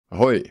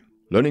Ahoy!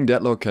 Learning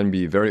Deadlock can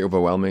be very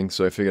overwhelming,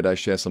 so I figured I'd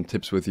share some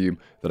tips with you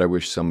that I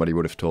wish somebody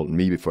would have told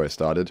me before I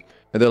started,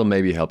 and that'll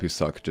maybe help you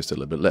suck just a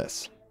little bit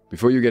less.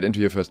 Before you get into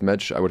your first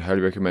match, I would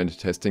highly recommend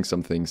testing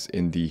some things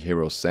in the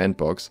hero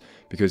sandbox,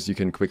 because you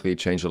can quickly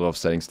change a lot of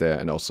settings there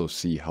and also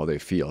see how they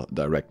feel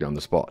directly on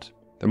the spot.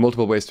 There are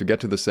multiple ways to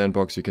get to the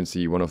sandbox. You can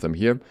see one of them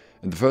here,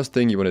 and the first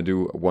thing you want to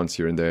do once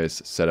you're in there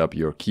is set up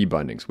your key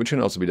bindings, which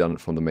can also be done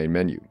from the main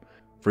menu.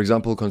 For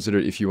example, consider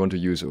if you want to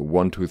use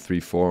 1, 2, 3,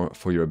 4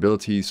 for your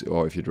abilities,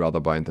 or if you'd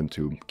rather bind them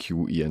to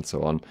Q, E, and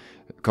so on.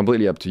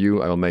 Completely up to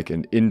you. I will make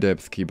an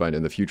in-depth keybind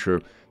in the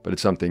future, but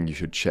it's something you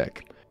should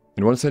check.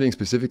 And one setting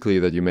specifically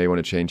that you may want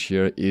to change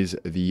here is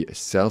the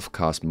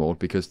self-cast mode,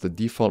 because the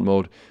default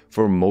mode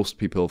for most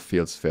people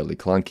feels fairly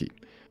clunky.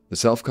 The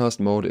self-cast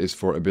mode is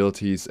for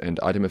abilities and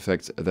item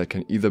effects that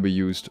can either be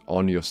used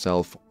on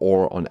yourself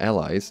or on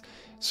allies,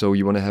 so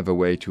you want to have a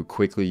way to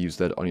quickly use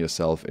that on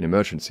yourself in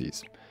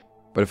emergencies.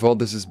 By default,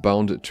 this is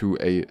bound to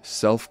a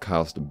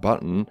self-cast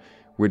button,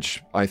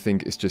 which I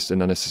think is just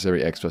an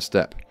unnecessary extra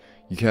step.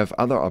 You can have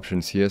other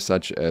options here,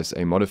 such as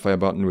a modifier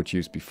button, which you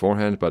used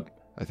beforehand, but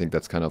I think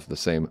that's kind of the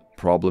same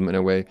problem in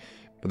a way.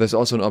 But there's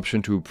also an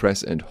option to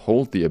press and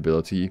hold the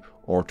ability,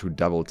 or to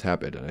double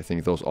tap it, and I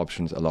think those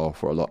options allow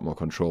for a lot more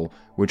control.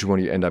 Which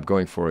one you end up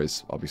going for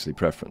is obviously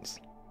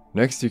preference.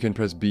 Next, you can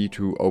press B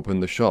to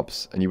open the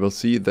shops, and you will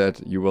see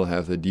that you will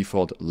have the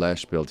default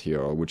Lash build here,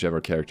 or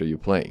whichever character you're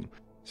playing.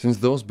 Since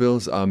those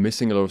builds are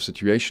missing a lot of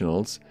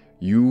situationals,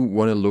 you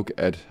want to look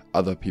at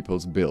other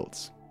people's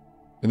builds.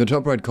 In the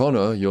top right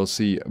corner, you'll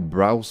see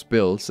Browse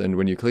Builds, and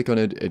when you click on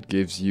it, it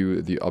gives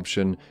you the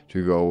option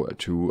to go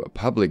to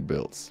Public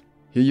Builds.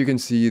 Here you can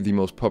see the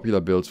most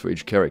popular builds for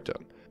each character.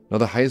 Now,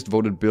 the highest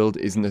voted build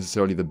isn't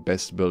necessarily the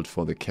best build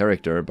for the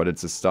character, but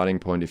it's a starting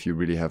point if you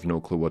really have no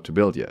clue what to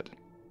build yet.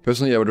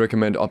 Personally, I would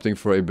recommend opting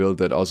for a build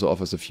that also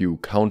offers a few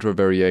counter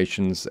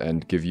variations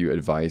and give you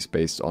advice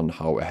based on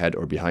how ahead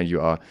or behind you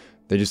are.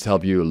 They just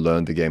help you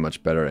learn the game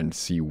much better and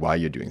see why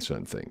you're doing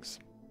certain things.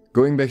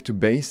 Going back to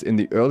base in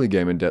the early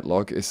game in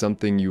Deadlock is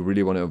something you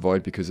really want to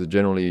avoid, because it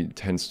generally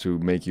tends to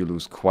make you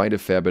lose quite a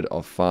fair bit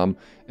of farm,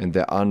 and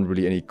there aren't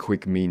really any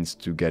quick means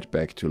to get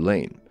back to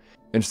lane.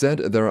 Instead,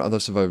 there are other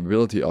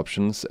survivability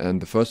options,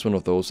 and the first one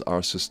of those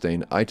are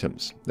sustain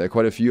items. There are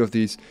quite a few of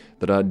these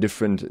that are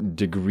different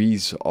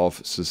degrees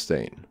of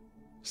sustain.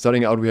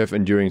 Starting out, we have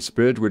Enduring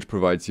Spirit, which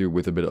provides you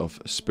with a bit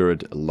of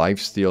spirit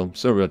lifesteal,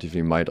 so a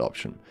relatively mild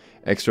option.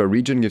 Extra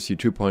Regen gives you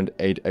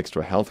 2.8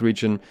 extra health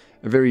regen,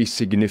 a very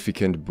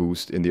significant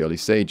boost in the early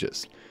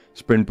stages.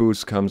 Sprint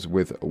Boost comes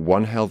with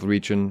 1 health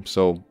regen,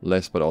 so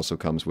less, but also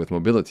comes with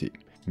mobility.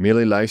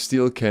 Melee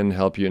Lifesteal can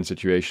help you in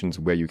situations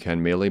where you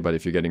can melee, but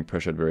if you're getting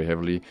pressured very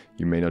heavily,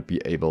 you may not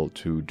be able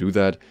to do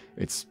that.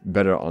 It's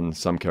better on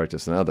some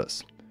characters than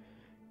others.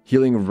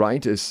 Healing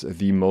Right is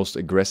the most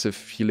aggressive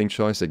healing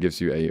choice that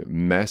gives you a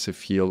massive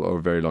heal over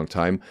a very long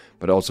time,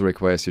 but also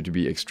requires you to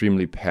be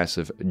extremely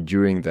passive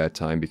during that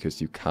time,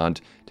 because you can't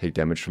take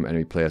damage from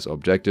enemy players or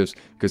objectives,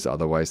 because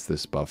otherwise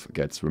this buff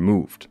gets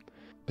removed.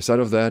 Aside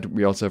of that,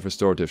 we also have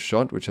Restorative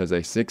Shot, which has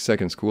a 6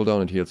 seconds cooldown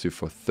and heals you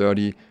for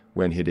 30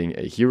 when hitting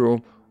a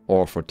hero,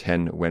 or for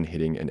 10 when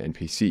hitting an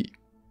NPC.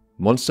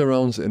 Monster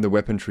Rounds in the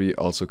weapon tree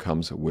also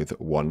comes with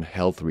 1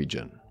 health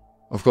regen.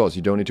 Of course,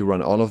 you don't need to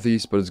run all of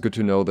these, but it's good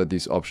to know that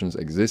these options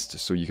exist,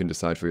 so you can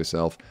decide for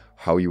yourself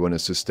how you want to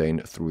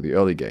sustain through the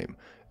early game.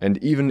 And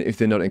even if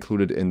they're not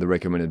included in the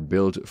recommended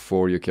build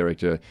for your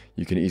character,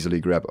 you can easily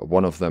grab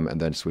one of them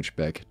and then switch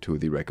back to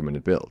the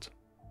recommended build.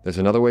 There's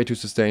another way to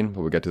sustain,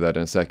 but we'll get to that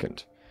in a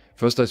second.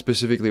 First, I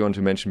specifically want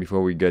to mention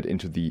before we get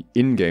into the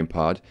in-game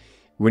part,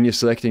 when you're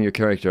selecting your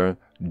character,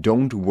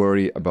 don't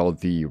worry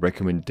about the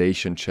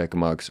recommendation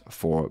checkmarks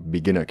for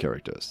beginner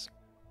characters.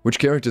 Which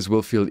characters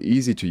will feel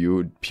easy to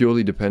you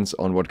purely depends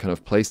on what kind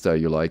of playstyle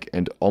you like,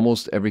 and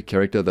almost every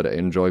character that I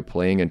enjoy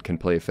playing and can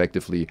play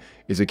effectively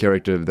is a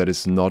character that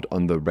is not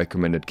on the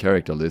recommended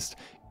character list,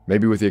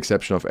 maybe with the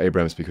exception of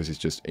Abrams, because he's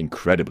just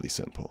incredibly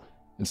simple.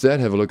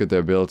 Instead, have a look at their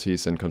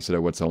abilities and consider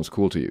what sounds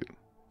cool to you.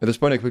 At this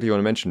point, I quickly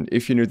want to mention,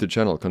 if you're new to the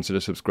channel, consider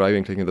subscribing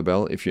and clicking the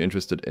bell. If you're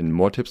interested in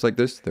more tips like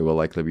this, there will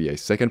likely be a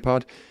second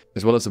part,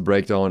 as well as a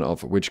breakdown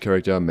of which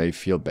character may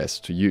feel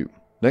best to you.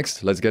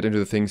 Next, let's get into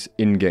the things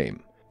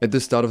in-game. At the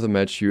start of the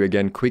match, you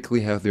again quickly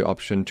have the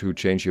option to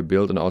change your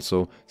build and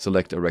also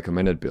select a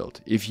recommended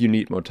build. If you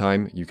need more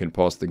time, you can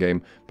pause the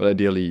game, but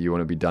ideally you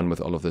want to be done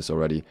with all of this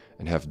already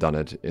and have done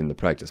it in the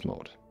practice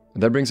mode.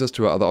 And that brings us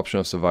to our other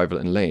option of survival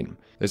in lane.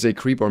 There's a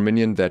creep or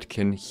minion that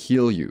can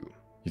heal you.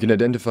 You can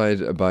identify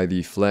it by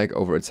the flag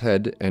over its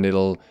head, and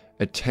it'll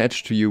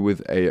attach to you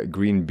with a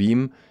green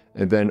beam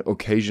and then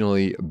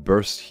occasionally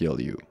burst heal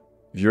you.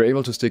 If you're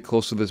able to stick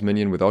close to this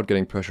minion without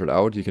getting pressured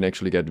out, you can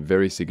actually get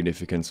very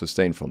significant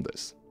sustain from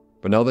this.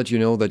 But now that you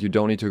know that you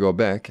don't need to go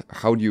back,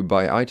 how do you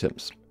buy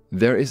items?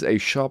 There is a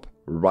shop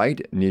right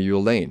near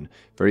your lane,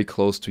 very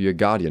close to your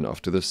guardian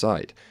off to the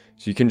side.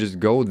 So you can just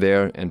go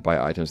there and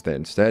buy items there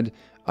instead,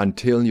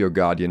 until your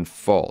guardian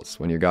falls.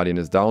 When your guardian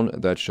is down,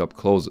 that shop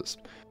closes.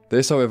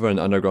 There's however an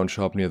underground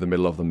shop near the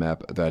middle of the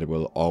map that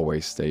will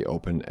always stay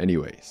open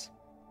anyways.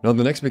 Now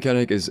the next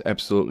mechanic is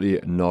absolutely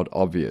not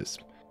obvious.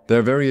 There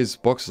are various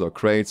boxes or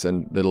crates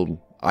and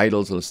little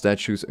idols or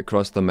statues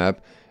across the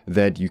map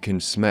that you can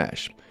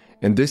smash.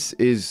 And this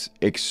is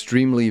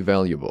extremely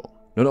valuable.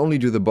 Not only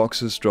do the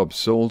boxes drop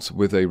souls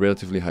with a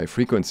relatively high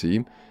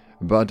frequency,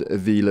 but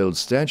the little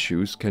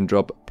statues can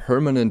drop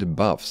permanent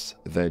buffs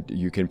that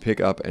you can pick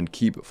up and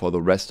keep for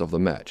the rest of the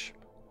match.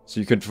 So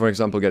you could, for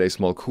example, get a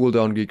small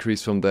cooldown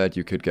decrease from that,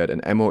 you could get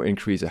an ammo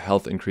increase, a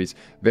health increase,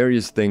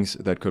 various things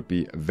that could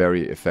be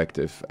very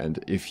effective.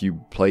 And if you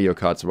play your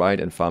cards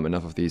right and farm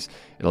enough of these,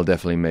 it'll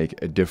definitely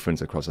make a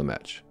difference across a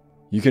match.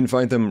 You can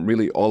find them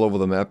really all over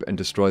the map and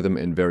destroy them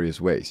in various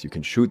ways. You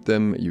can shoot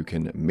them, you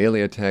can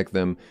melee attack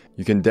them,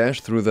 you can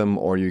dash through them,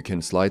 or you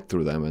can slide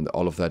through them, and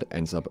all of that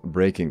ends up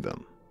breaking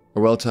them. A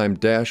well-timed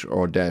dash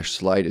or dash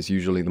slide is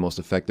usually the most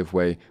effective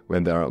way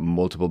when there are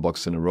multiple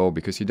boxes in a row,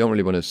 because you don't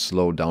really want to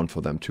slow down for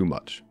them too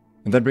much.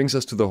 And that brings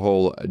us to the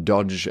whole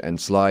dodge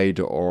and slide,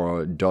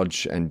 or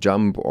dodge and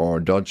jump, or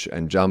dodge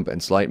and jump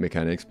and slide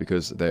mechanics,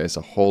 because there is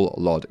a whole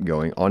lot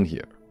going on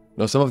here.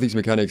 Now some of these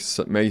mechanics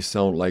may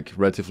sound like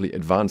relatively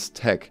advanced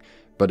tech,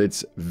 but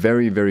it's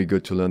very, very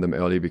good to learn them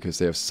early because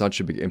they have such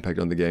a big impact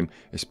on the game,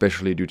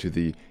 especially due to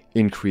the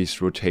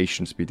increased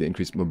rotation speed, the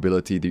increased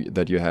mobility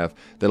that you have,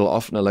 that'll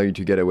often allow you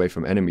to get away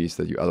from enemies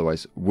that you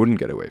otherwise wouldn't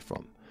get away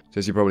from. So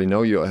as you probably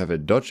know, you have a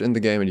dodge in the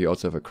game and you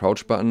also have a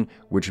crouch button,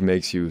 which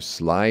makes you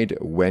slide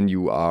when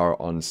you are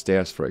on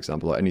stairs, for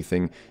example, or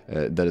anything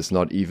that is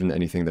not even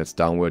anything that's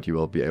downward, you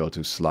will be able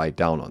to slide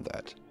down on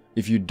that.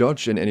 If you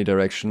dodge in any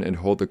direction and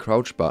hold the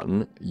crouch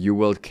button, you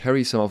will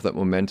carry some of that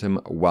momentum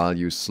while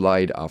you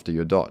slide after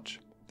your dodge.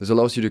 This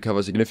allows you to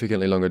cover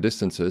significantly longer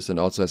distances and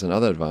also has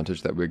another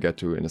advantage that we'll get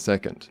to in a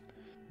second.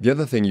 The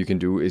other thing you can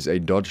do is a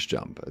dodge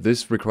jump.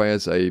 This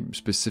requires a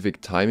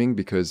specific timing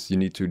because you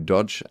need to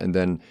dodge and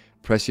then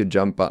press your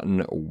jump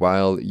button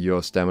while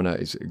your stamina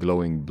is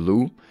glowing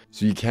blue.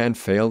 So you can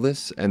fail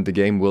this and the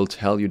game will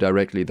tell you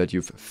directly that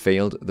you've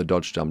failed the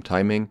dodge jump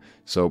timing.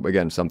 So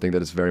again, something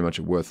that is very much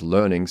worth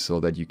learning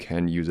so that you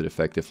can use it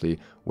effectively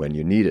when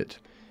you need it.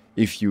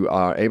 If you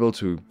are able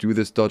to do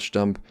this dodge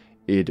jump,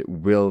 it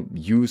will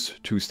use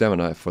 2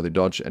 stamina for the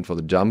dodge and for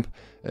the jump,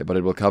 but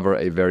it will cover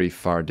a very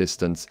far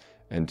distance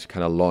and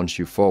kind of launch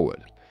you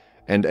forward.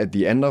 And at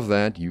the end of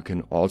that, you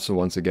can also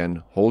once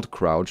again hold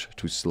crouch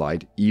to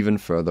slide even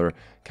further,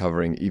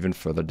 covering even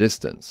further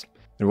distance.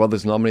 And while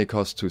this normally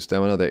costs 2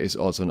 stamina, there is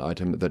also an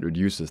item that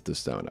reduces the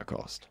stamina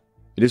cost.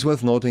 It is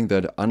worth noting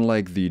that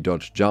unlike the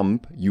dodge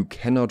jump, you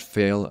cannot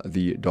fail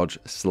the dodge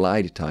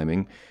slide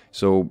timing.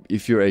 So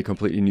if you're a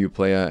completely new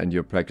player and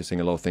you're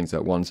practicing a lot of things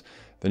at once,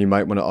 then you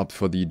might want to opt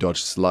for the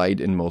dodge slide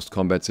in most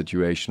combat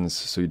situations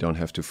so you don't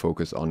have to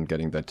focus on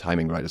getting that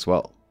timing right as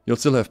well. You'll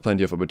still have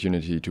plenty of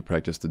opportunity to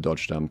practice the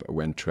dodge jump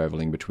when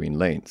traveling between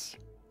lanes.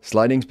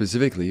 Sliding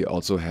specifically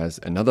also has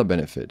another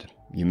benefit.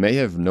 You may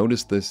have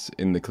noticed this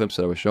in the clips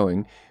that I was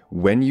showing.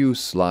 When you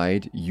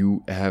slide,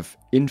 you have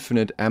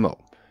infinite ammo.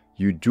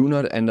 You do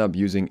not end up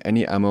using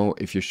any ammo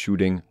if you're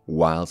shooting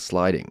while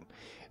sliding.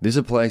 This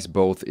applies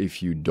both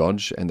if you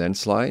dodge and then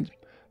slide,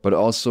 but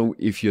also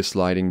if you're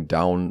sliding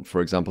down,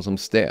 for example, some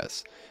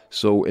stairs.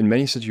 So in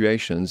many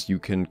situations, you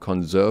can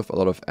conserve a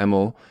lot of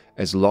ammo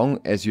as long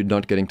as you're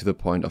not getting to the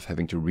point of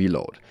having to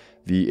reload.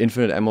 The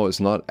infinite ammo is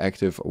not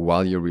active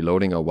while you're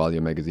reloading or while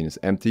your magazine is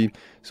empty,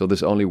 so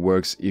this only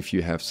works if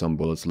you have some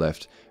bullets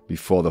left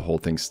before the whole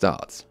thing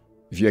starts.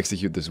 If you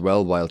execute this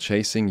well while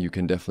chasing, you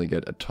can definitely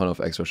get a ton of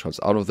extra shots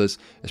out of this,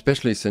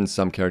 especially since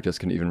some characters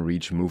can even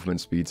reach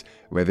movement speeds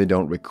where they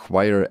don't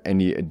require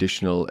any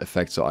additional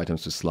effects or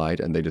items to slide,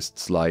 and they just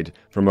slide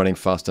from running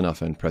fast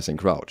enough and pressing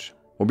crouch.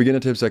 More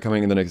beginner tips are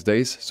coming in the next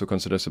days, so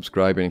consider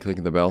subscribing and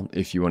clicking the bell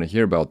if you want to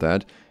hear about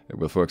that.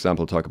 We'll, for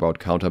example, talk about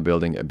counter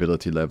building,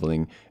 ability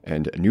leveling,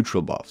 and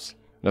neutral buffs.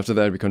 And after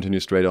that, we continue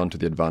straight on to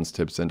the advanced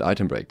tips and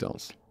item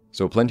breakdowns.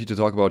 So plenty to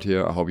talk about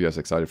here. I hope you're as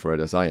excited for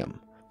it as I am.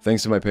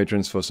 Thanks to my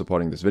patrons for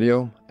supporting this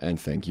video, and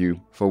thank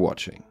you for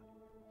watching.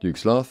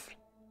 Sloth,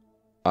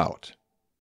 out.